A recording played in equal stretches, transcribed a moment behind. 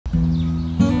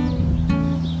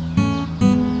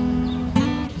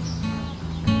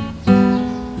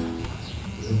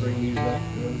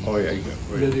Okay,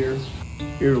 Good here.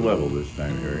 you're level this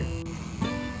time, Harry.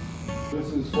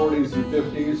 This is 40s and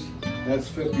 50s. That's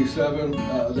 57.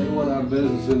 They went out of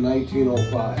business in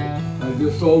 1905. I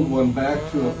just sold one back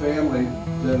to a family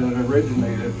that it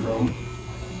originated from.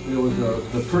 It was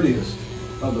the prettiest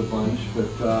of the bunch,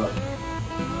 but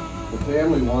the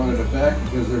family wanted it back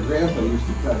because their grandpa used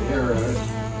to cut hair in it.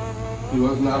 He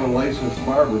was not a licensed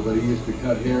barber, but he used to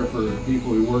cut hair for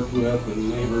people he worked with and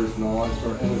neighbors and all that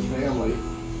sort of, and his family.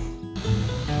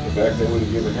 Back then, when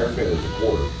you give a haircut, it's a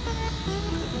quarter.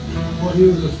 Well, he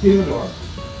was a stevedore.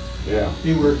 Yeah.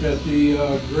 He worked at the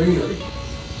granary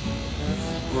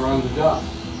or on the dock.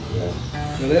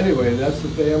 Yeah. But anyway, that's the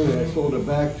family I sold it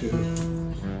back to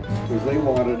because they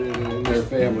wanted it in their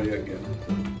family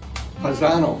again.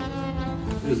 Pisano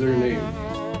is their name.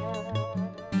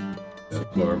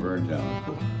 Barber in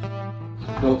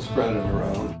town. Don't spread it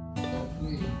around.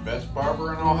 Best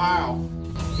barber in Ohio.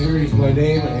 Harry's my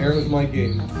name and hair is my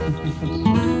game.